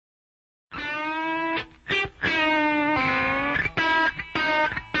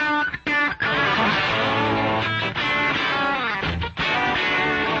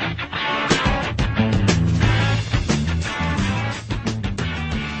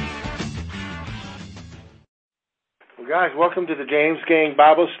Guys, welcome to the James Gang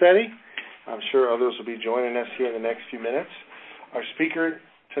Bible Study. I'm sure others will be joining us here in the next few minutes. Our speaker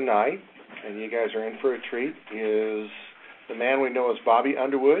tonight, and you guys are in for a treat, is the man we know as Bobby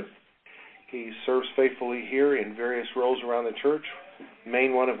Underwood. He serves faithfully here in various roles around the church,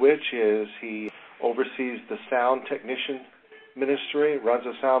 main one of which is he oversees the sound technician ministry, runs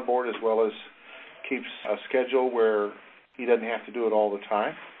a soundboard, as well as keeps a schedule where he doesn't have to do it all the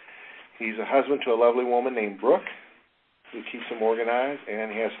time. He's a husband to a lovely woman named Brooke, who keeps him organized,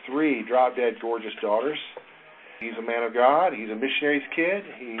 and he has 3 drop-dead gorgeous daughters. He's a man of God. He's a missionary's kid.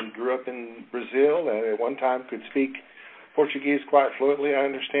 He grew up in Brazil and at one time could speak Portuguese quite fluently, I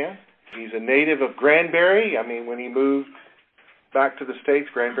understand. He's a native of Granbury. When he moved back to the States,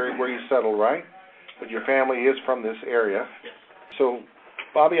 Granbury is where you settled, right? But your family is from this area. Yes. So,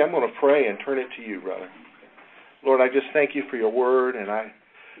 Bobby, I'm going to pray and turn it to you, brother. Lord, I just thank you for your word, and I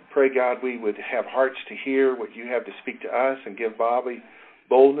pray, God, we would have hearts to hear what you have to speak to us and give Bobby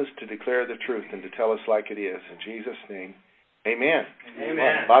boldness to declare the truth and to tell us like it is. In Jesus' name, amen.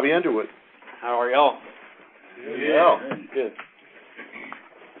 Amen. Bobby Underwood. How are y'all? Good. Good.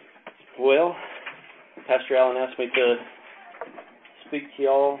 Well, Pastor Allen asked me to speak to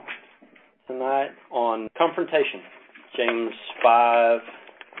y'all tonight on confrontation. James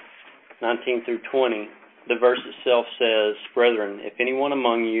 5:19 through 20. The verse itself says, "Brethren, if anyone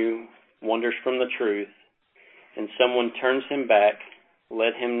among you wanders from the truth, and someone turns him back,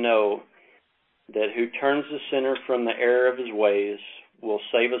 let him know that who turns the sinner from the error of his ways will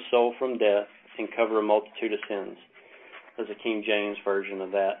save a soul from death and cover a multitude of sins." There's a King James version of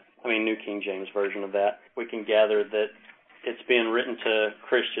that. New King James version of that. We can gather that it's being written to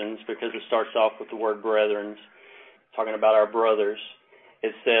Christians because it starts off with the word brethren, talking about our brothers.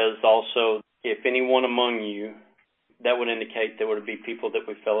 It says also, if anyone among you, that would indicate there would be people that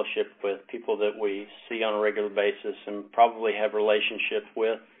we fellowship with, people that we see on a regular basis and probably have relationships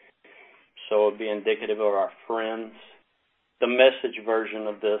with. So it would be indicative of our friends. The Message version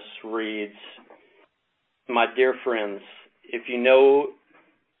of this reads, "My dear friends, if you know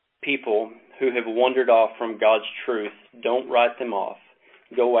people who have wandered off from God's truth, don't write them off.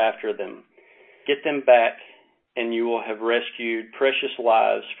 Go after them. Get them back, and you will have rescued precious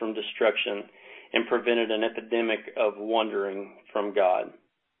lives from destruction and prevented an epidemic of wandering from God."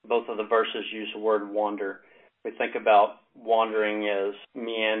 Both of the verses use the word wander. We think about wandering as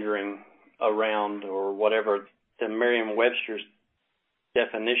meandering around or whatever. The Merriam-Webster's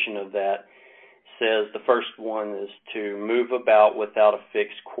definition of that says the first one is to move about without a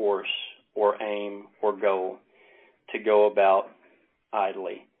fixed course or aim or goal, to go about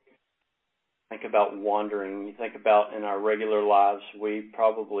idly. Think about wandering. You think about in our regular lives, we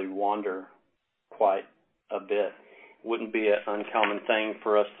probably wander quite a bit. It wouldn't be an uncommon thing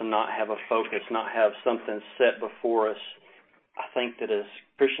for us to not have a focus, not have something set before us. I think that as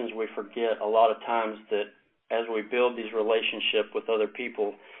Christians, we forget a lot of times that as we build these relationships with other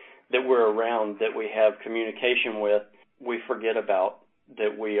people that we're around, that we have communication with, we forget about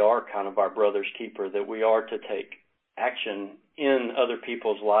that we are kind of our brother's keeper, that we are to take action in other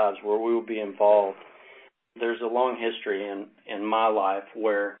people's lives where we will be involved. There's a long history in my life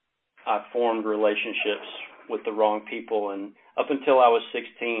where I formed relationships with the wrong people, and up until I was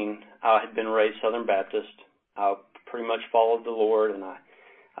 16, I had been raised Southern Baptist. I pretty much followed the Lord, and I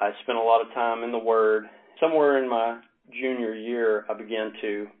spent a lot of time in the Word. Somewhere in my junior year, I began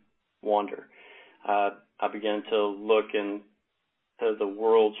to wander. I began to look into the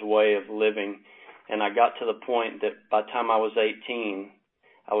world's way of living. And I got to the point that by the time I was 18,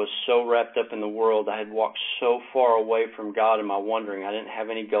 I was so wrapped up in the world. I had walked so far away from God in my wandering. I didn't have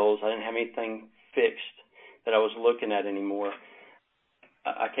any goals. I didn't have anything fixed that I was looking at anymore.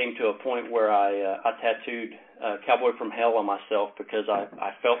 I came to a point where I tattooed Cowboy from Hell on myself because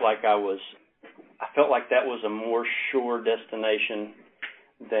I felt like that was a more sure destination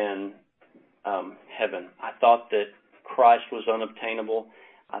than heaven. I thought that Christ was unobtainable.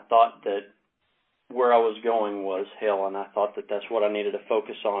 I thought that where I was going was hell, and I thought that that's what I needed to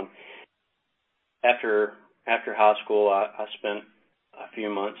focus on. After high school, I spent a few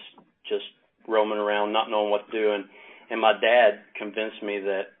months just roaming around, not knowing what to do, and my dad convinced me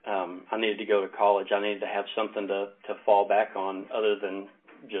that I needed to go to college. I needed to have something to fall back on other than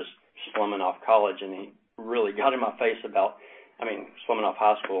just slumming off college, and he really got in my face slumming off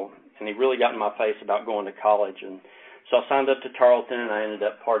high school, and he really got in my face about going to college. And so I signed up to Tarleton, and I ended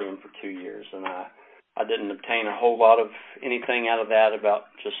up partying for 2 years, and I didn't obtain a whole lot of anything out of that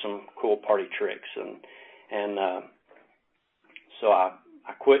about just some cool party tricks. So I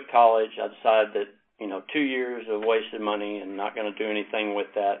quit college. I decided that, 2 years of wasted money and not going to do anything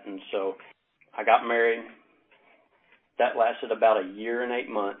with that. And so I got married, that lasted about a year and 8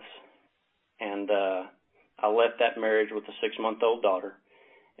 months. And I left that marriage with a 6-month-old daughter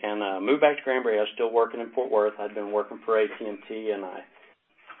and moved back to Granbury. I was still working in Fort Worth. I'd been working for AT&T, and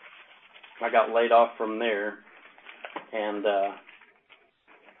I got laid off from there. And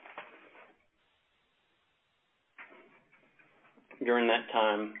during that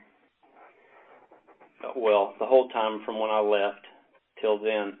time, well, the whole time from when I left till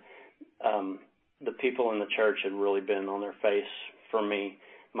then, the people in the church had really been on their face for me.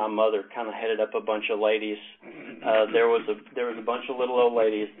 My mother kind of headed up a bunch of ladies. There was a bunch of little old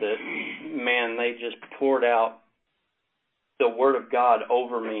ladies that, man, they just poured out the Word of God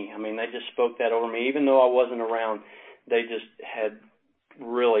over me. I mean, they just spoke that over me. Even though I wasn't around, they just had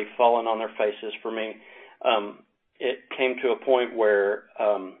really fallen on their faces for me. It came to a point where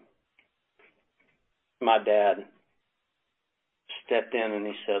my dad stepped in and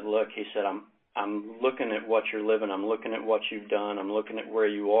he said, look, he said, I'm looking at what you're living. I'm looking at what you've done. I'm looking at where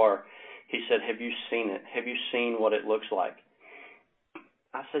you are. He said, have you seen it? Have you seen what it looks like?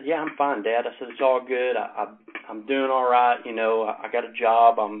 I said, yeah, I'm fine, Dad. I said, it's all good. I'm doing all right. You know, I got a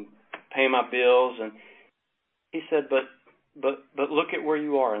job. I'm paying my bills. And he said, but look at where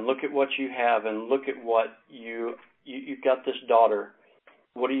you are and look at what you have and look at what you've got this daughter.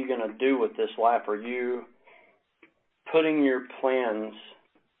 What are you going to do with this life? Are you putting your plans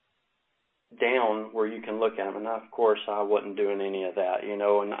down where you can look at them? And of course, I wasn't doing any of that, you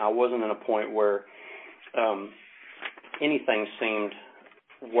know, and I wasn't in a point where anything seemed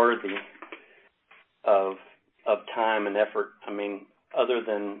worthy of time and effort. I mean, other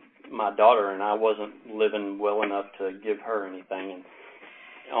than my daughter, and I wasn't living well enough to give her anything. And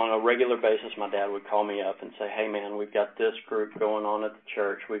on a regular basis, my dad would call me up and say, hey, man, we've got this group going on at the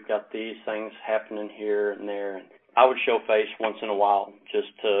church. We've got these things happening here and there. And I would show face once in a while just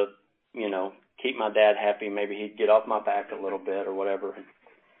to, you know, keep my dad happy. Maybe he'd get off my back a little bit or whatever. And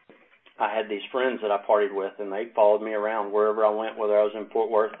I had these friends that I partied with, and they followed me around wherever I went, whether I was in Fort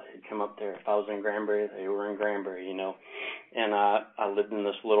Worth, they'd come up there. If I was in Granbury, they were in Granbury, you know. And I lived in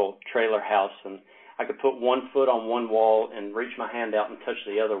this little trailer house, and I could put one foot on one wall and reach my hand out and touch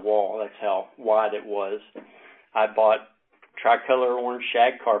the other wall. That's how wide it was. I bought tricolor orange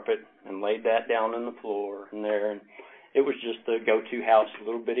shag carpet and laid that down on the floor and there. And it was just the go-to house, a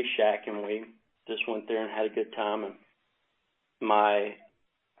little bitty shack, and we just went there and had a good time. And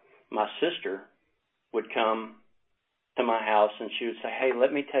my sister would come to my house, and she would say, hey,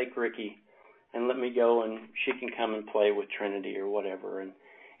 let me take Ricky and let me go, and she can come and play with Trinity or whatever.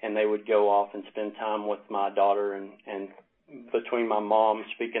 And they would go off and spend time with my daughter, and between my mom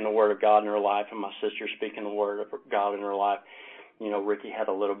speaking the Word of God in her life and my sister speaking the Word of God in her life, you know, Ricky had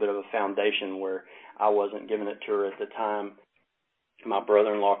a little bit of a foundation where I wasn't giving it to her at the time. My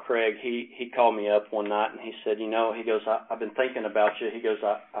brother-in-law, Craig, he called me up one night, and he said, you know, he goes, I've been thinking about you. He goes,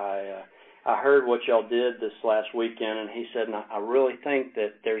 I heard what y'all did this last weekend, and he said, and I really think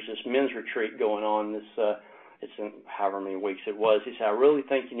that there's this men's retreat going on, it's in however many weeks it was. He said, I really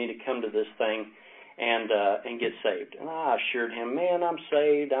think you need to come to this thing and get saved. And I assured him, man, I'm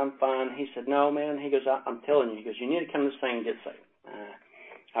saved, I'm fine. He said, no, man. He goes, I'm telling you. He goes, you need to come to this thing and get saved.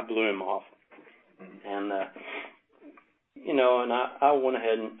 I blew him off. And, you know, and I went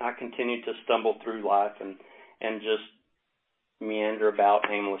ahead and I continued to stumble through life and just meander about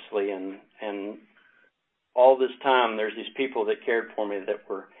aimlessly. And all this time, there's these people that cared for me that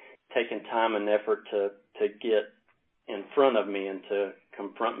were taking time and effort to get in front of me and to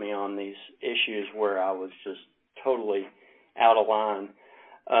confront me on these issues where I was just totally out of line.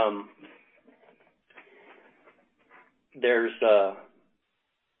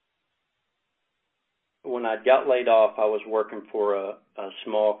 When I got laid off, I was working for a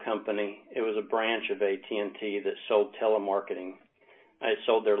small company. It was a branch of AT&T that sold telemarketing. I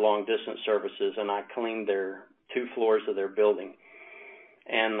sold their long-distance services, and I cleaned their 2 floors of their building.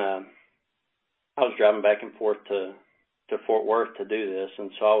 And I was driving back and forth to Fort Worth to do this,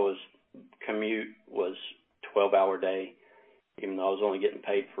 and so commute was 12-hour day, even though I was only getting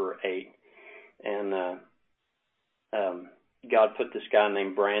paid for 8. And God put this guy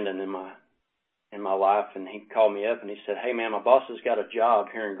named Brandon in my life, and he called me up and he said, hey man, my boss has got a job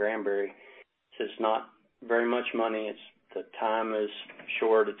here in Granbury. He said, it's not very much money. The time is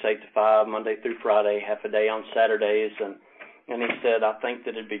short. It's 8 to 5, Monday through Friday, half a day on Saturdays. And he said, I think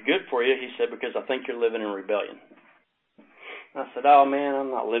that it'd be good for you. He said, because I think you're living in rebellion. I said, oh man, I'm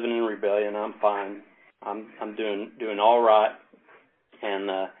not living in rebellion. I'm fine. I'm doing all right. And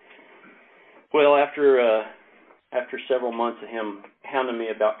well, after several months of him hounding me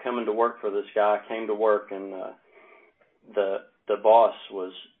about coming to work for this guy, I came to work, and the boss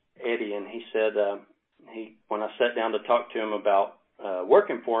was Eddie, and he said when when I sat down to talk to him about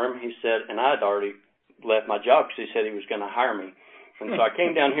working for him, he said, and I had already left my job because he said he was going to hire me. And so I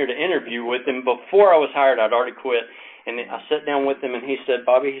came down here to interview with him. Before I was hired, I'd already quit. And I sat down with him, and he said,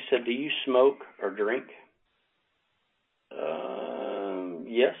 Bobby, he said, do you smoke or drink?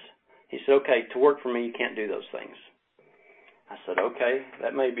 Yes. He said, okay, to work for me, you can't do those things. I said, okay,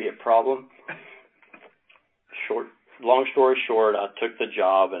 that may be a problem. Long story short, I took the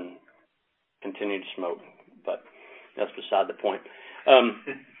job and continued to smoke, but that's beside the point.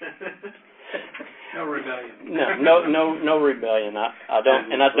 No rebellion. No rebellion. I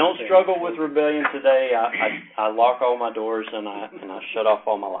don't struggle with rebellion today. I lock all my doors and I shut off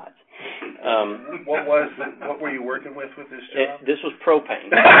all my lights. What were you working with this job? This was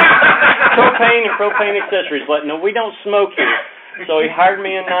propane. Propane and propane accessories. But no, we don't smoke here. So he hired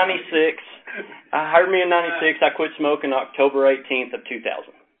me in '96. I quit smoking October 18th of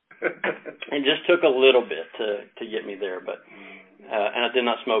 2000. It just took a little bit to get me there, but and I did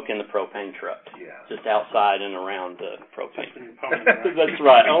not smoke in the propane truck. Yeah. Just outside and around the propane. That's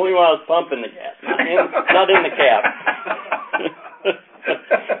right. Only while I was pumping the gas, not in the cab.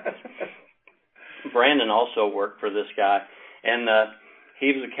 Brandon also worked for this guy, and he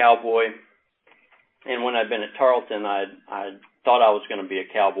was a cowboy. And when I'd been at Tarleton, I thought I was going to be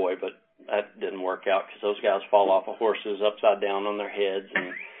a cowboy, but that didn't work out because those guys fall off of horses upside down on their heads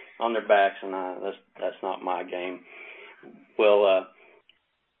and on their backs, and that's not my game. Well,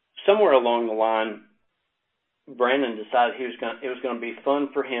 somewhere along the line, Brandon decided it was going to be fun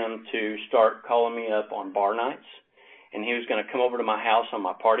for him to start calling me up on bar nights, and he was going to come over to my house on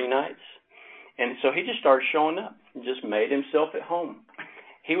my party nights. And so he just started showing up and just made himself at home.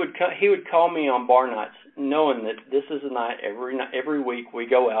 He would call me on bar nights, knowing that this is a night every week we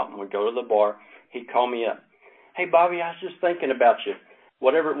go out and we go to the bar. He'd call me up. Hey, Bobby, I was just thinking about you,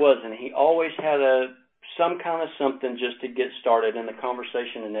 whatever it was. And he always had some kind of something just to get started, and the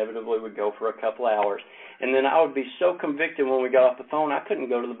conversation inevitably would go for a couple of hours. And then I would be so convicted when we got off the phone, I couldn't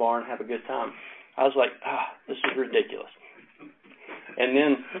go to the bar and have a good time. I was like, this is ridiculous. And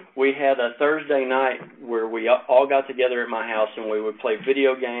then we had a Thursday night where we all got together at my house, and we would play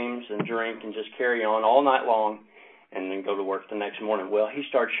video games and drink and just carry on all night long and then go to work the next morning. Well, he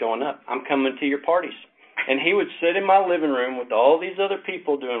started showing up. I'm coming to your parties. And he would sit in my living room with all these other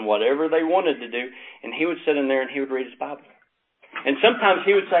people doing whatever they wanted to do, and he would sit in there and he would read his Bible. And sometimes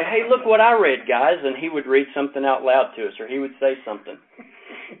he would say, hey, look what I read, guys, and he would read something out loud to us, or he would say something.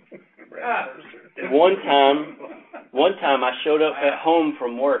 One time I showed up at home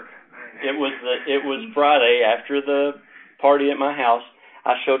from work. It was Friday after the party at my house.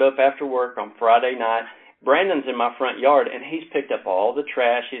 I showed up after work on Friday night. Brandon's in my front yard, and he's picked up all the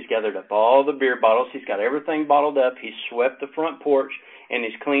trash. He's gathered up all the beer bottles. He's got everything bottled up. He's swept the front porch, and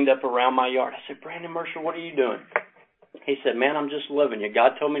he's cleaned up around my yard. I said, Brandon Mercer, what are you doing? He said, man, I'm just loving you.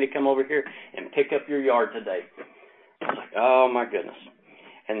 God told me to come over here and pick up your yard today. I was like, oh, my goodness.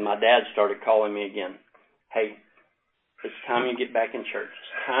 And my dad started calling me again. Hey, it's time you get back in church.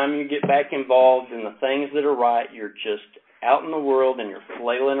 It's time you get back involved in the things that are right. You're just out in the world, and you're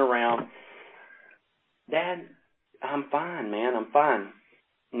flailing around. Dad, I'm fine, man. I'm fine.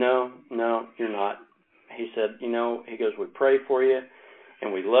 No, you're not. He said, he goes, we pray for you,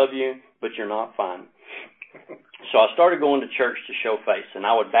 and we love you, but you're not fine. So I started going to church to show face, and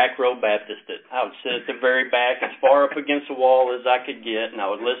I would back row Baptist it. I would sit at the very back as far up against the wall as I could get, and I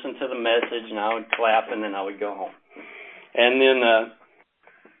would listen to the message, and I would clap, and then I would go home. And then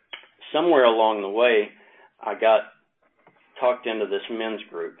somewhere along the way, I got talked into this men's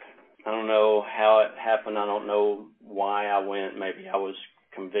group. I don't know how it happened. I don't know why I went. Maybe I was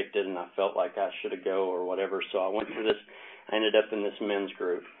convicted and I felt like I should have go or whatever. So I went to this. I ended up in this men's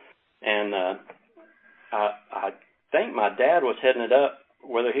group. And I think my dad was heading it up.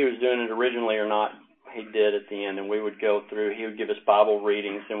 Whether he was doing it originally or not, he did at the end. And we would go through. He would give us Bible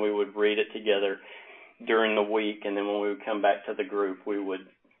readings, and we would read it together during the week. And then when we would come back to the group, we would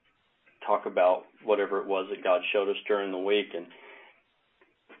talk about whatever it was that God showed us during the week. And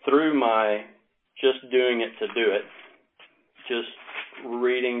through my just doing it to do it, just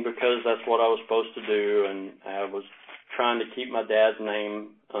reading because that's what I was supposed to do, and I was trying to keep my dad's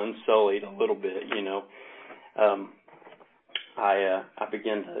name unsullied a little bit, I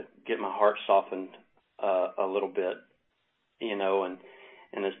began to get my heart softened a little bit, and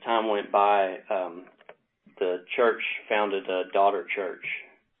as time went by, the church founded a daughter church,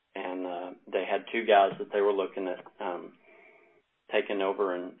 and they had two guys that they were looking at taking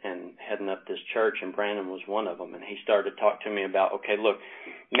over and heading up this church, and Brandon was one of them. And he started to talk to me about, okay, look,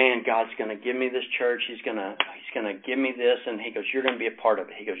 man, God's going to give me this church. He's going to give me this. And he goes, you're going to be a part of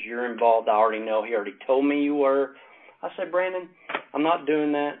it. He goes, you're involved. I already know. He already told me you were. I said, Brandon, I'm not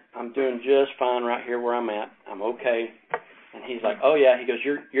doing that. I'm doing just fine right here where I'm at. I'm okay. And he's like, oh yeah. He goes,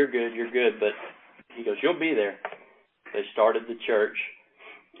 you're good. But he goes, you'll be there. They started the church,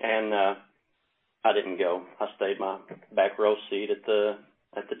 and I didn't go. I stayed my back row seat at the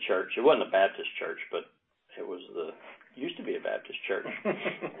church. It wasn't a Baptist church, but it was used to be a Baptist church.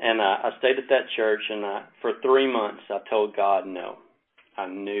 And I stayed at that church, and for 3 months I told God no. I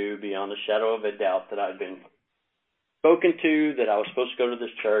knew beyond a shadow of a doubt that I'd been spoken to, that I was supposed to go to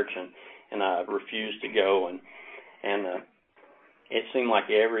this church, and I refused to go. And it seemed like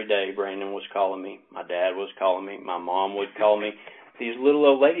every day Brandon was calling me. My dad was calling me. My mom would call me. These little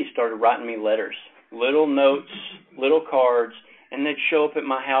old ladies started writing me letters, little notes, little cards, and they'd show up at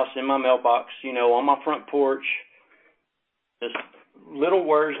my house in my mailbox, on my front porch. Just little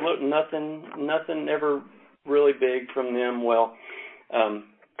words, nothing ever really big from them. Well,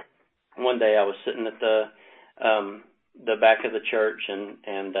 one day I was sitting at the back of the church,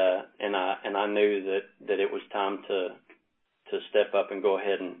 and I knew that it was time to step up and go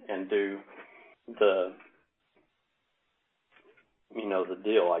ahead and do the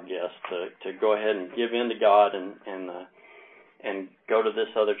deal, I guess, to go ahead and give in to God and go to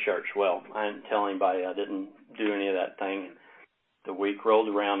this other church. Well, I didn't tell anybody. I didn't do any of that thing. The week rolled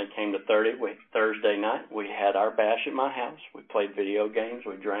around. It came to Thursday night. We had our bash at my house. We played video games.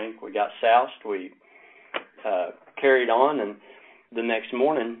 We drank. We got soused. We carried on, and the next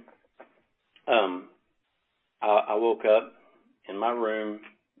morning, I woke up in my room,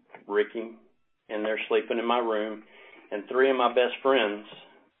 Ricky in there sleeping in my room, and 3 of my best friends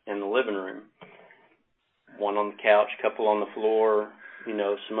in the living room. One on the couch, a couple on the floor,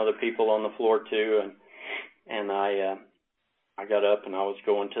 some other people on the floor too. And I got up and I was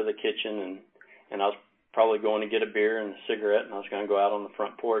going to the kitchen, and I was probably going to get a beer and a cigarette, and I was going to go out on the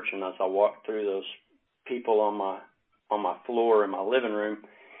front porch. And as I walked through those people on my floor in my living room,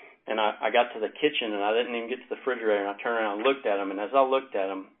 and I got to the kitchen, and I didn't even get to the refrigerator, and I turned around and looked at them. And as I looked at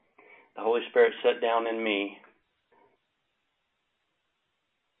them, the Holy Spirit sat down in me.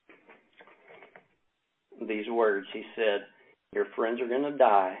 These words, he said, your friends are going to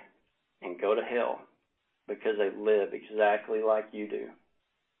die and go to hell because they live exactly like you do,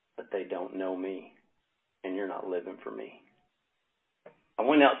 but they don't know me, and you're not living for me. I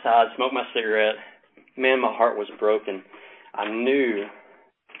went outside, smoked my cigarette. Man, my heart was broken.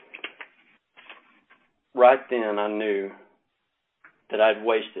 Right then I knew that I'd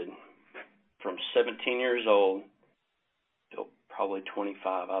wasted from 17 years old till probably 25.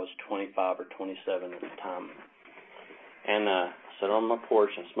 I was 25 or 27 at the time. And I sat on my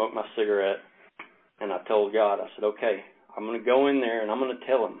porch and smoked my cigarette, and I told God, I said, okay, I'm going to go in there and I'm going to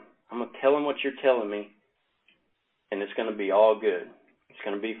tell him. I'm going to tell him what you're telling me, and it's going to be all good. It's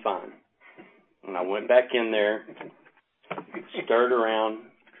going to be fine. And I went back in there, stirred around.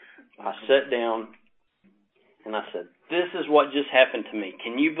 I sat down, and I said, this is what just happened to me.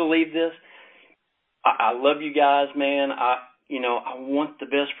 Can you believe this? I love you guys, man. I want the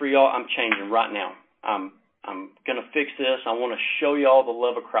best for y'all. I'm changing right now. I'm going to fix this. I want to show y'all the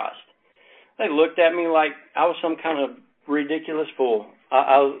love of Christ. They looked at me like I was some kind of ridiculous fool.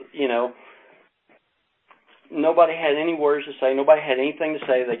 Nobody had any words to say. Nobody had anything to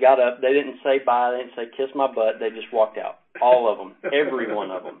say. They got up. They didn't say bye. They didn't say kiss my butt. They just walked out. All of them. Every one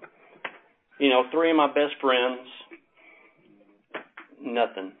of them. 3 of my best friends.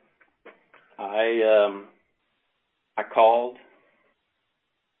 Nothing. I called.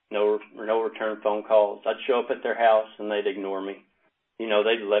 No return phone calls. I'd show up at their house and they'd ignore me.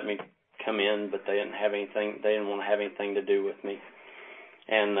 They'd let me come in, but they didn't have anything. They didn't want to have anything to do with me.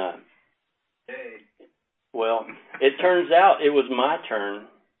 And well, it turns out it was my turn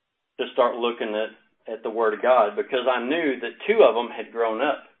to start looking at the Word of God, because I knew that 2 of them had grown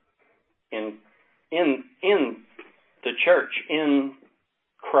up in the church, in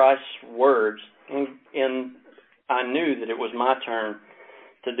Christ's words, and I knew that it was my turn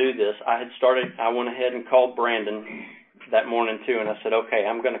to do this. I went ahead and called Brandon that morning too, and I said, okay,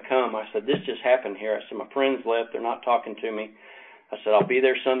 I'm going to come. I said, this just happened here. I said, my friends left. They're not talking to me. I said, I'll be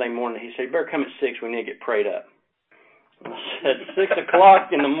there Sunday morning. He said, you better come at 6. We need to get prayed up. I said, 6 o'clock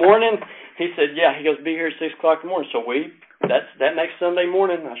in the morning? He said, yeah. He goes, be here at 6 o'clock in the morning. So that next Sunday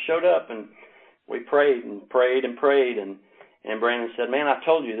morning, I showed up, and we prayed and prayed and prayed, and Brandon said, man, I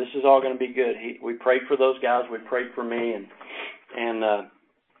told you, this is all going to be good. We prayed for those guys. We prayed for me, and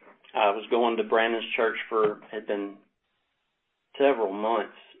I was going to Brandon's church had been several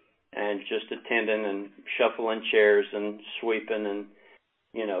months and just attending and shuffling chairs and sweeping and,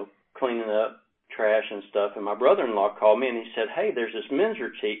 cleaning up trash and stuff. And my brother-in-law called me and he said, "Hey, there's this men's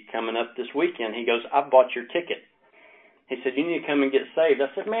retreat coming up this weekend." He goes, "I bought your ticket." He said, "You need to come and get saved." I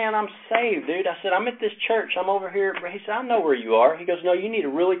said, "Man, I'm saved, dude." I said, "I'm at this church. I'm over here." He said, "I know where you are." He goes, "No, you need to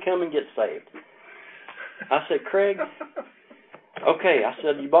really come and get saved." I said, "Craig, okay." I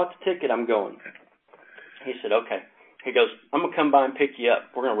said, "You bought the ticket. I'm going." He said, "Okay." He goes, "I'm going to come by and pick you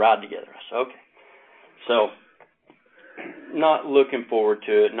up. We're going to ride together." I said, "Okay." So, not looking forward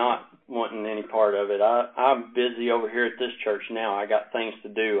to it, not wanting any part of it. I'm busy over here at this church now. I got things to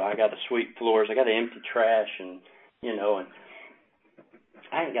do. I got to sweep floors. I got to empty trash and I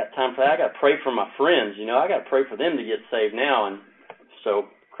ain't got time for that. I got to pray for my friends. I got to pray for them to get saved now. And so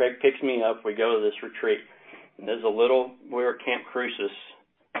Craig picks me up. We go to this retreat. And we were at Camp Crucis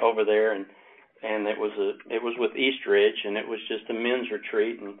over there, and it was with East Ridge, and it was just a men's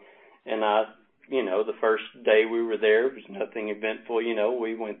retreat. And I, the first day we were there, it was nothing eventful.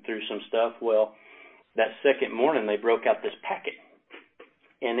 We went through some stuff. Well, that second morning they broke out this packet,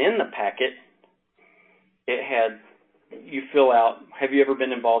 and in the packet it had, you fill out, have you ever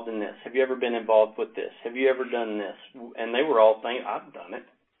been involved in this? Have you ever been involved with this? Have you ever done this? And they were all thinking, "I've done it."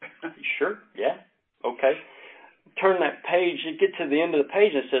 "Sure, yeah, okay." Turn that page, you get to the end of the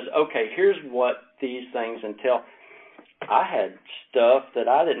page, and it says, "Okay, here's what these things entail." I had stuff that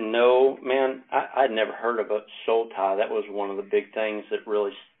I didn't know. Man, I'd never heard of a soul tie. That was one of the big things that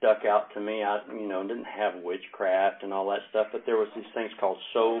really stuck out to me. I, didn't have witchcraft and all that stuff, but there was these things called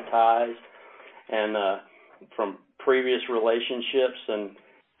soul ties, and from previous relationships, and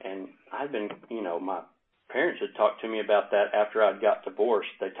I'd been, my parents had talked to me about that after I'd got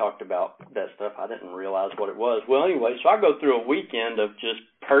divorced. They talked about that stuff. I didn't realize what it was. Well, anyway, so I go through a weekend of just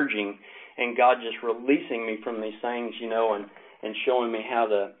purging and God just releasing me from these things, and showing me how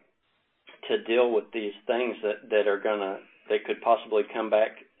to deal with these things that could possibly come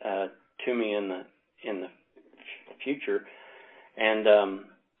back to me in the future. And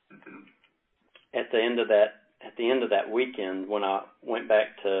at the end of that weekend, when I went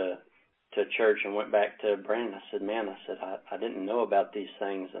back to church and went back to Brandon, I said, "Man," I didn't know about these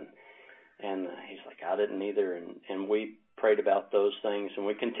things, and he's like, "I didn't either," and we prayed about those things, and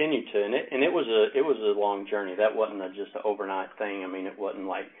we continued to, and it was a long journey. That wasn't just an overnight thing. I mean, it wasn't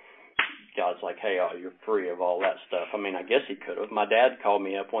like God's like, "Hey, you're free of all that stuff." I mean, I guess He could have. My dad called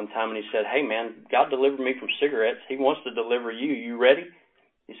me up one time and he said, "Hey, man, God delivered me from cigarettes. He wants to deliver you. You ready?"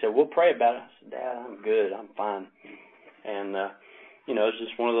 He said, "We'll pray about it." I said, "Dad, I'm good. I'm fine." And it's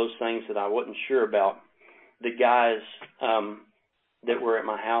just one of those things that I wasn't sure about. The guys that were at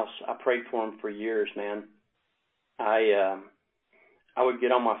my house, I prayed for them for years, man. I would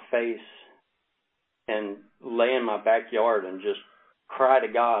get on my face and lay in my backyard and just cry to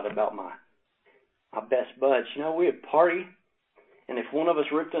God about my best buds. We'd party, and if one of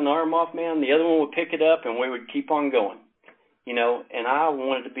us ripped an arm off, man, the other one would pick it up, and we would keep on going. And I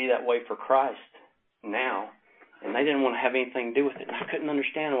wanted to be that way for Christ now, and they didn't want to have anything to do with it. And I couldn't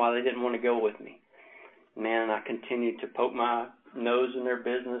understand why they didn't want to go with me. Man, I continued to poke my nose in their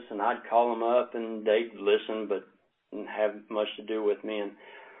business, and I'd call them up, and they'd listen, but didn't have much to do with me. And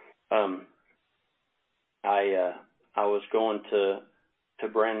I was going to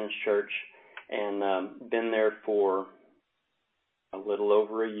Brandon's church, and been there for a little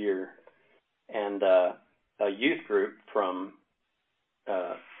over a year, and a youth group from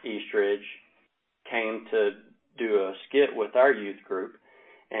East Ridge came to do a skit with our youth group,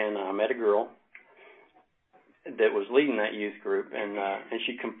 and I met a girl that was leading that youth group, and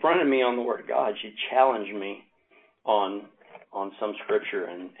she confronted me on the Word of God. She challenged me on some scripture,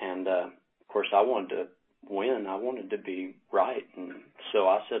 and of course I wanted to win. I wanted to be right, and so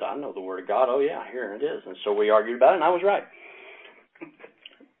I said, "I know the Word of God." "Oh yeah, here it is." And so we argued about it, and I was right.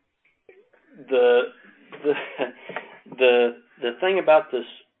 The thing about this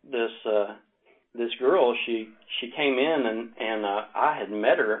girl, she came in, and I had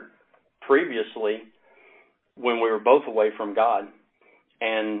met her previously when we were both away from God,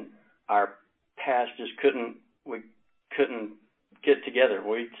 and our paths just couldn't get together.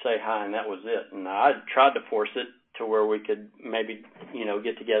 We'd say hi, and that was it. And I tried to force it to where we could maybe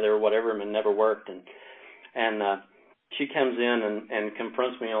get together or whatever, and it never worked. And she comes in and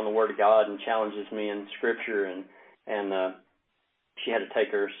confronts me on the Word of God and challenges me in Scripture, and she had to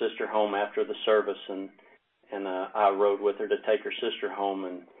take her sister home after the service, and I rode with her to take her sister home,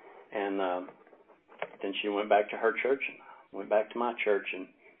 and then she went back to her church, and I went back to my church,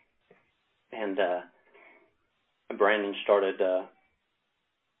 and Brandon started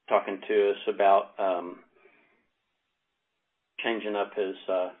talking to us about changing up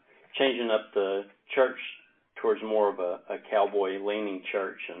the church towards more of a cowboy-leaning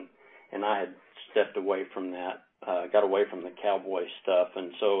church, and I had stepped away from that, got away from the cowboy stuff,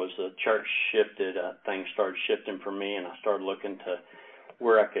 and so as the church shifted, things started shifting for me, and I started looking to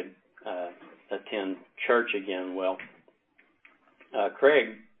where I could attend church again. Well,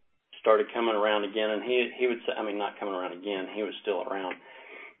 Craig started coming around again, and he would say, I mean, not coming around again, he was still around,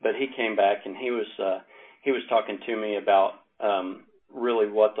 but he came back, and he was talking to me about really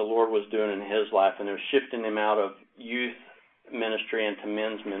what the Lord was doing in his life, and it was shifting him out of youth ministry into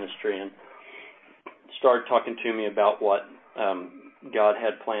men's ministry, and started talking to me about what God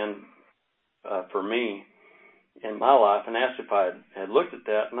had planned for me in my life, and asked if I had looked at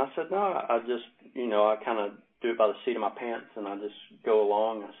that, and I said, no, I just, I kind of do it by the seat of my pants, and I just go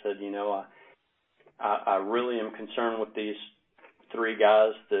along. I said, I really am concerned with these 3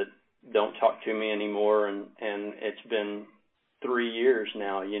 guys that don't talk to me anymore, and it's been 3 years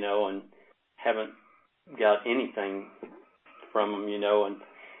now, and haven't got anything from them,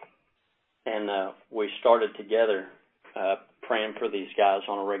 and we started together praying for these guys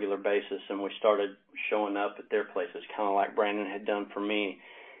on a regular basis, and we started showing up at their places, kind of like Brandon had done for me,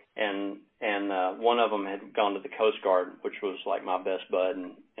 and one of them had gone to the Coast Guard, which was like my best bud,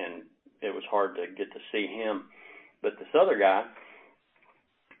 and it was hard to get to see him, but this other guy,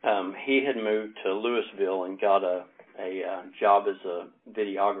 he had moved to Louisville and got a job as a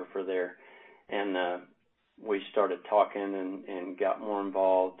videographer there, and we started talking and got more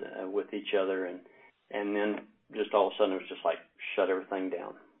involved with each other, and then just all of a sudden it was just like shut everything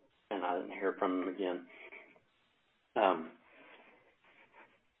down, and I didn't hear from him again.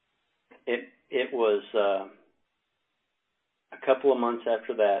 It was a couple of months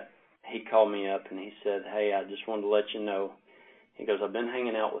after that, he called me up and he said, hey, I just wanted to let you know. He goes, I've been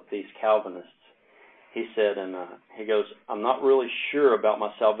hanging out with these Calvinists. He said, and he goes, I'm not really sure about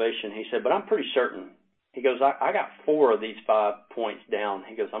my salvation. He said, but I'm pretty certain. He goes, I got 4 of these 5 points down.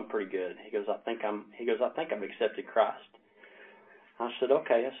 He goes, I'm pretty good. He goes, I think I've accepted Christ. I said,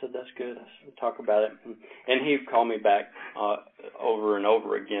 okay. I said, that's good. I said, we'll talk about it. And he called me back over and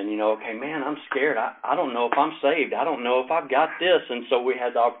over again, okay, man, I'm scared. I don't know if I'm saved. I don't know if I've got this. And so we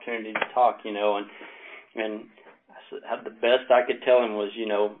had the opportunity to talk, and I said, the best I could tell him was,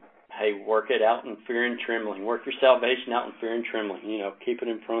 hey, work it out in fear and trembling. Work your salvation out in fear and trembling. Keep it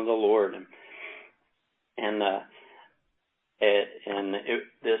in front of the Lord.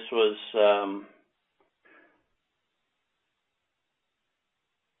 This was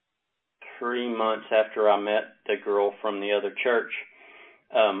 3 months after I met the girl from the other church.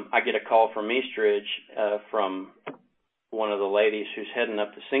 I get a call from Eastridge from one of the ladies who's heading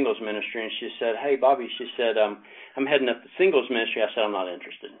up the singles ministry, and she said, hey, Bobby, she said, I'm heading up the singles ministry. I said, I'm not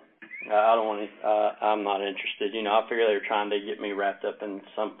interested. I don't want to, I'm not interested. I figure they were trying to get me wrapped up in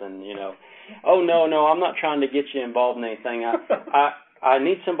something, Oh, no, I'm not trying to get you involved in anything. I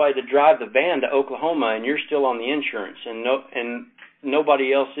need somebody to drive the van to Oklahoma, and you're still on the insurance, and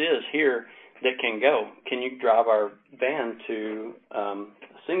nobody else is here that can go. Can you drive our van to a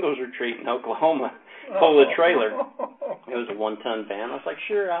singles retreat in Oklahoma, pull the trailer? It was a 1-ton van. I was like,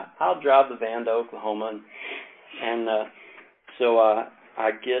 sure, I'll drive the van to Oklahoma. And so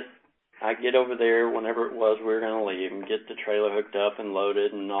I get over there whenever it was we were going to leave and get the trailer hooked up and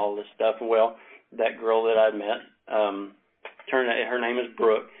loaded and all this stuff. Well, that girl that I'd met, her name is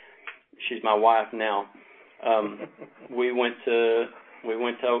Brooke. She's my wife now. We went to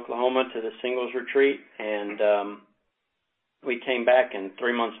Oklahoma to the singles retreat, and we came back, and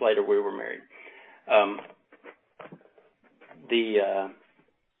 3 months later we were married.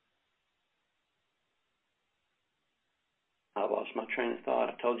 I lost my train of thought.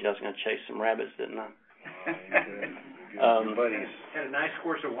 I told you I was going to chase some rabbits, didn't I? Buddies. Had a nice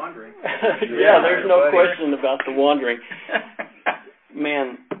course of wandering. Yeah, there's no question about the wandering.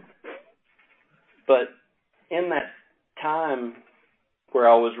 Man, but in that time where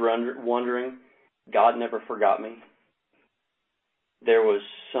I was wandering, God never forgot me. There was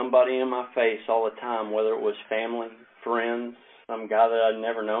somebody in my face all the time, whether it was family, friends, some guy that I'd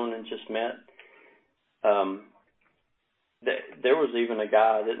never known and just met. There was even a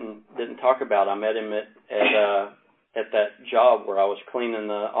guy I didn't talk about. I met him at that job where I was cleaning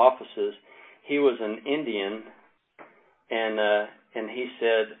the offices. He was an Indian, and he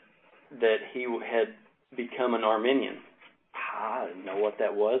said that he had become an Arminian. I didn't know what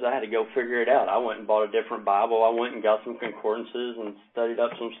that was. I had to go figure it out. I went and bought a different Bible. I went and got some concordances and studied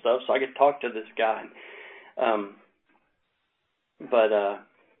up some stuff so I could talk to this guy. But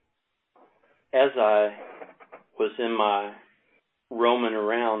as I was in my roaming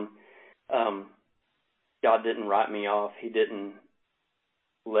around, God didn't write me off. He didn't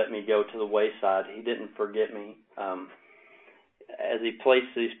let me go to the wayside. He didn't forget me. As He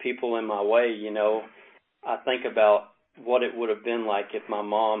placed these people in my way, I think about what it would have been like if my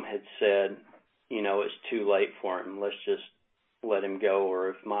mom had said, it's too late for him, let's just let him go. Or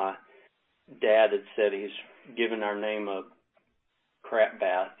if my dad had said he's given our name a crap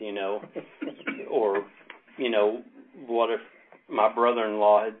bath, or, what if my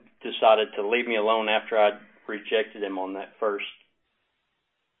brother-in-law had decided to leave me alone after I'd rejected him on that first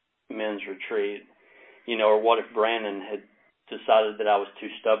men's retreat, or what if Brandon had decided that I was too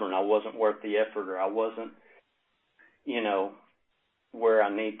stubborn, I wasn't worth the effort, or I wasn't, where I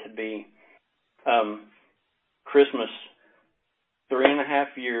need to be. Christmas, 3.5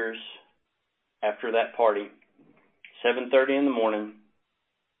 years after that party, 7:30 in the morning,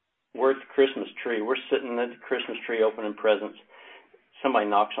 we're at the Christmas tree. We're sitting at the Christmas tree opening presents. Somebody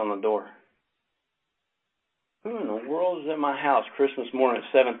knocks on the door. Who in the world is at my house Christmas morning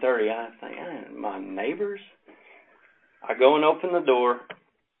at 7:30? I think, my neighbors? I go and open the door,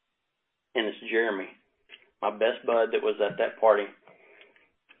 and it's Jeremy, my best bud that was at that party.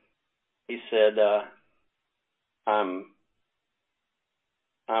 He said, I'm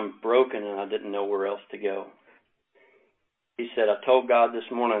broken and I didn't know where else to go. He said, I told God this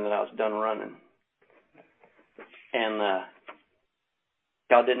morning that I was done running. And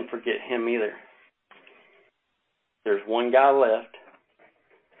God didn't forget him either. There's one guy left.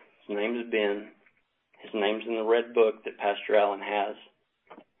 His name is Ben. His name's in the red book that Pastor Allen has.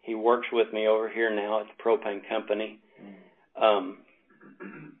 He works with me over here now at the propane company.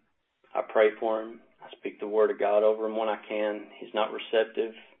 I pray for him. I speak the word of God over him when I can. He's not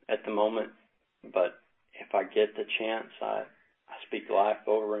receptive at the moment, but if I get the chance, I speak life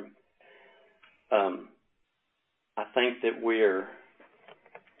over him. I think that we're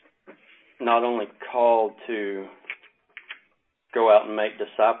not only called to go out and make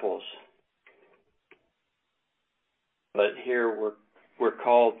disciples, but here we're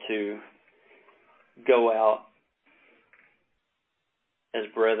called to go out as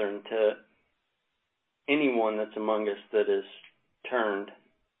brethren to anyone that's among us that is turned,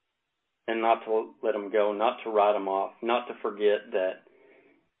 and not to let them go, not to write them off, not to forget that,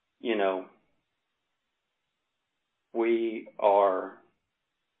 we are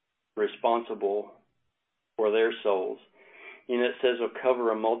responsible for their souls. It says we'll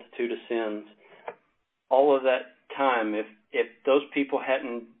cover a multitude of sins. All of that time, if those people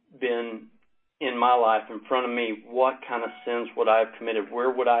hadn't been in my life in front of me, what kind of sins would I have committed?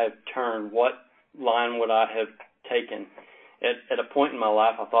 Where would I have turned? What line would I have taken? At a point in my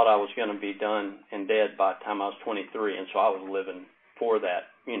life, I thought I was going to be done and dead by the time I was 23, and so I was living for that.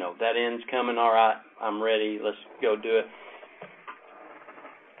 That end's coming, all right, I'm ready, let's go do it.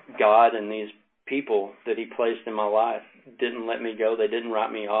 God and these people that he placed in my life didn't let me go. They didn't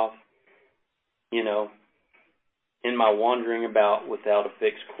write me off. In my wandering about without a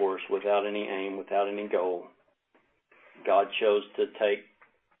fixed course, without any aim, without any goal, God chose to take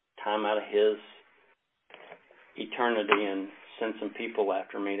time out of his eternity and send some people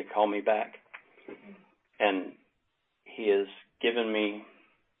after me to call me back. And he has given me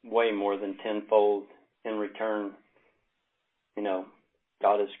way more than tenfold in return.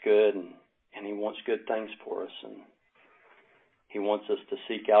 God is good, and he wants good things for us, and he wants us to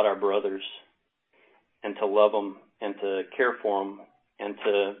seek out our brothers and to love them and to care for them and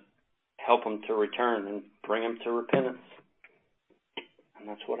to help them to return and bring them to repentance. And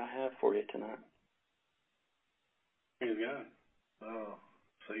that's what I have for you tonight. Praise God. Oh,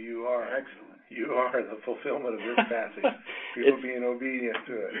 so you are excellent. You are the fulfillment of this passage. People being obedient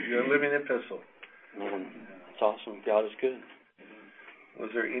to it. You're a living epistle. Man, it's awesome. God is good. Was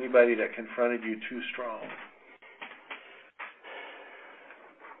there anybody that confronted you too strong?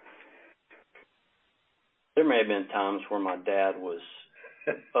 There may have been times where my dad was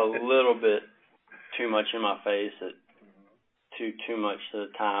a little bit too much in my face at too much of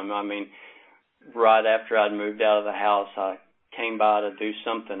the time. I mean, right after I'd moved out of the house, I came by to do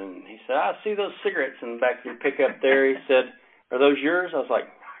something, and he said, I see those cigarettes in the back of your pickup there. He said, are those yours? I was like,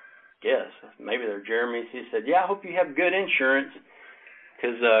 yes, maybe they're Jeremy's. He said, yeah, I hope you have good insurance,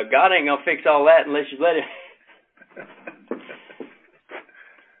 because God ain't going to fix all that unless you let him.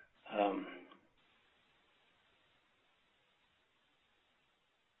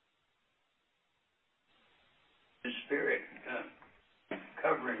 The Spirit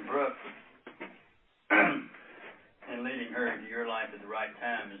covering Brooke and leading her into your life at the right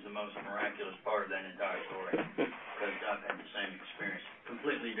time is the most miraculous part of that entire story. Because I've had the same experience.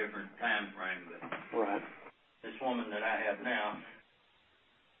 Completely different time frame, but right. This woman that I have now,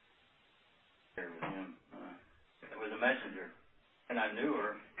 there with him, messenger, and I knew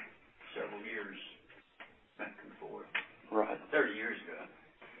her several years back and forth. Right. 30 years ago.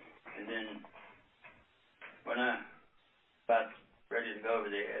 And then when I about ready to go over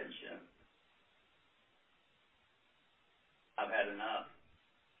the edge, I've had enough.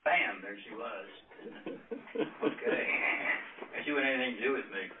 Bam, there she was. Okay. And she wouldn't have anything to do with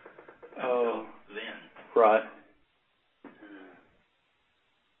me. Oh. Then. Right.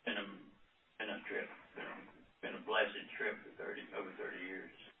 Been a trip. Been a blessed trip for over 30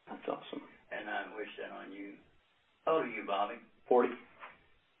 years. That's awesome. And I wish that on you. How old are you, Bobby? 40.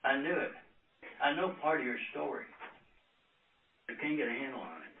 I knew it. I know part of your story. I can't get a handle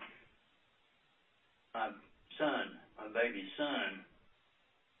on it. My son, my baby son,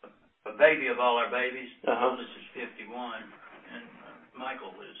 a baby of all our babies, the oldest is 51, and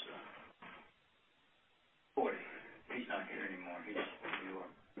Michael is 40. He's not here anymore. He's in New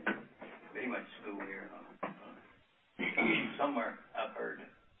York. But he went to school here. Somewhere I've heard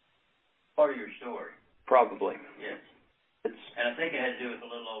part of your story. Probably. Yes. And I think it had to do with the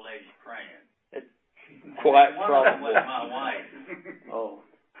little old lady praying. Quite one probably. One of them was my wife. Oh,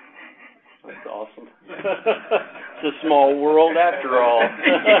 that's awesome. It's a small world after all.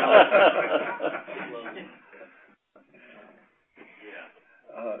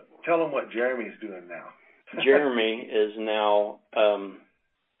 Tell them what Jeremy's doing now. Jeremy is now,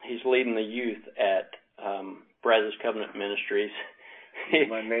 he's leading the youth at Brazos Covenant Ministries. He's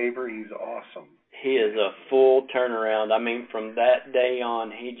my neighbor. He's awesome. He is a full turnaround. I mean, from that day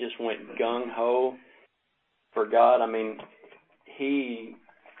on, he just went gung-ho for God. I mean, he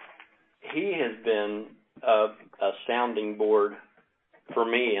has been a sounding board for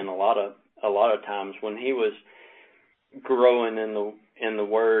me in a lot of times when he was growing in the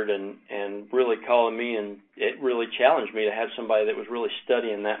Word and really calling me, and it really challenged me to have somebody that was really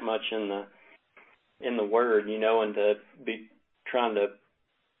studying that much in the Word, you know, and to be trying to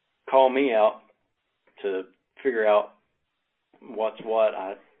call me out to figure out what's what.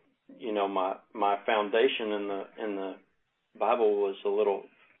 My foundation in the Bible was a little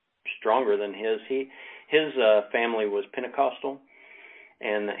stronger than his. His family was Pentecostal,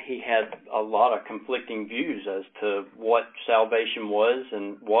 and he had a lot of conflicting views as to what salvation was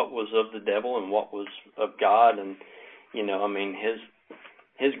and what was of the devil and what was of God. And I mean,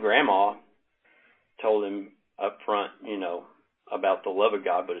 his grandma told him up front, about the love of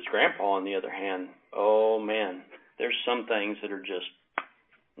God, but his grandpa, on the other hand, oh man, there's some things that are just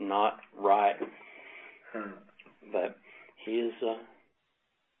not right. But he's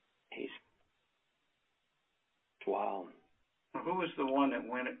wild. Who was the one that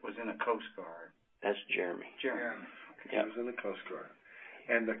was in the Coast Guard? That's Jeremy. Jeremy. He was in the Coast Guard.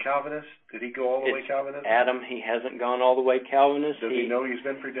 And the Calvinist, did he go all the way Calvinist? Adam, he hasn't gone all the way Calvinist. Does he know he's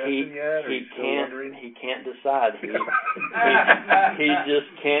been predestined yet? Or he still can't. wondering? He can't decide. He just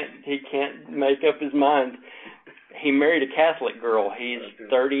can't. He can't make up his mind. He married a Catholic girl. He's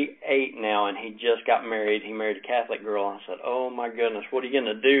 38 now, and he just got married. He married a Catholic girl. And I said, "Oh my goodness, what are you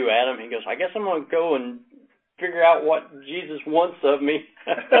going to do, Adam?" He goes, "I guess I'm going to go and figure out what Jesus wants of me."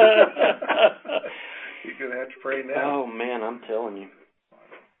 You're going to have to pray now. Oh man, I'm telling you.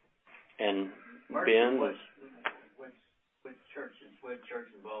 And Marty, Ben, what church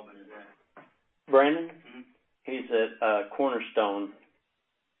involvement is that? Brandon, Mm-hmm. He's at Cornerstone,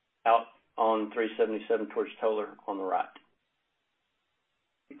 out on 377 towards Toller on the right.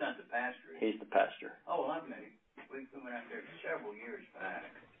 He's not the pastor. He's the pastor. Oh, well, I've met him. We went out there several years back.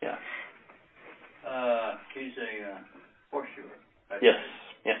 Yeah. He's a horseshoer. Yes.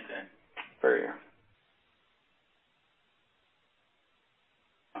 Yeah. Okay. Furrier.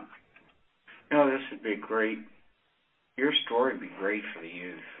 This would be great. Your story would be great for the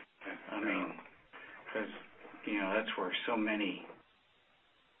youth. I mean, because, that's where so many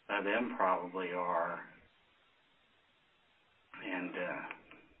of them probably are. And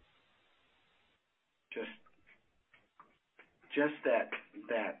just that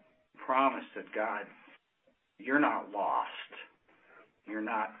promise that God, you're not lost. You're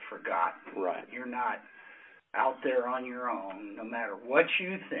not forgotten. Right. You're not out there on your own, no matter what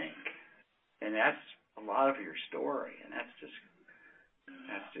you think. And that's a lot of your story, and that's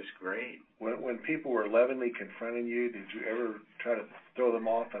just great. When people were lovingly confronting you, did you ever try to throw them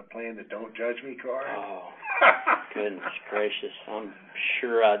off by playing the "Don't Judge Me" card? Oh, goodness gracious! I'm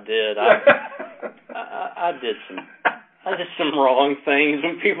sure I did. I did some wrong things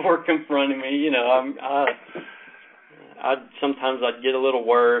when people were confronting me. Sometimes I'd get a little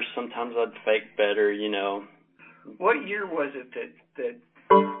worse. Sometimes I'd fake better. What year was it that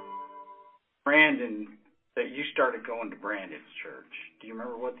Brandon, that you started going to Brandon's church? Do you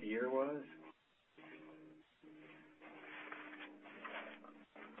remember what the year was?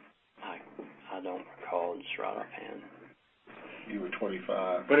 I don't recall just right offhand. You were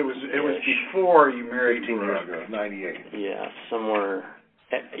 25. But it was before you married 18 years Brooke. ago, 98. Yeah, somewhere.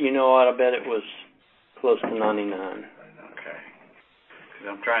 You know what? I bet it was close to 99. Okay. Because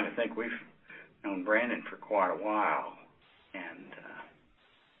I'm trying to think. We've known Brandon for quite a while, and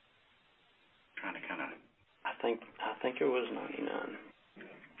trying to kind of. I think it was 99,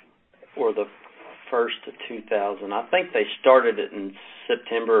 or the first of 2000. I think they started it in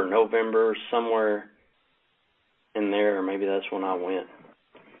September or November, somewhere in there, or maybe that's when I went,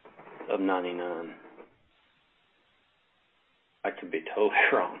 of 99. I could be totally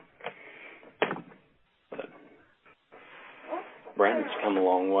wrong. But Brandon's come a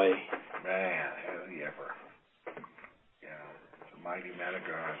long way. Man, has he ever. Yeah, it's a mighty man of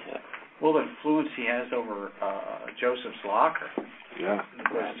God. Yeah. Well, the influence he has over Joseph's Locker. Yeah.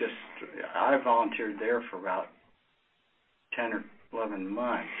 Was just, I volunteered there for about 10 or 11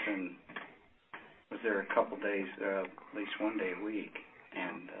 months and was there a couple days, at least one day a week.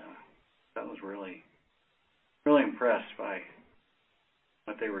 And I was really, really impressed by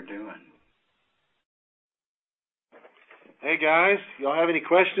what they were doing. Hey, guys, y'all have any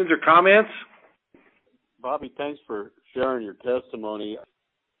questions or comments? Bobby, thanks for sharing your testimony.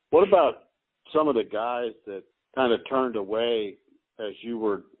 What about some of the guys that kind of turned away as you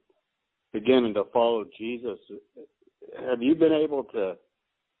were beginning to follow Jesus? Have you been able to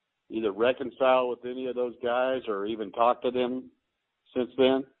either reconcile with any of those guys or even talk to them since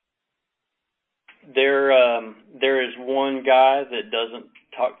then? There is one guy that doesn't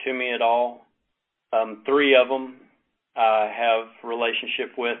talk to me at all. 3 of them I have a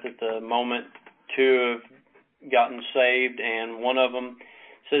relationship with at the moment. 2 have gotten saved, and one of them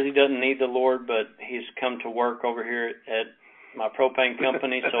says he doesn't need the Lord, but he's come to work over here at my propane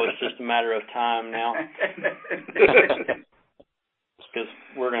company, so it's just a matter of time now. Because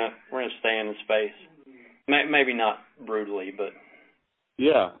we're gonna stay in the space. Maybe not brutally, but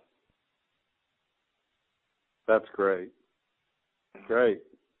yeah, that's great. Great.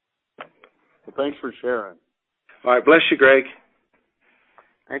 Well, thanks for sharing. All right, bless you, Greg.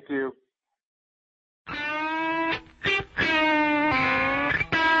 Thank you.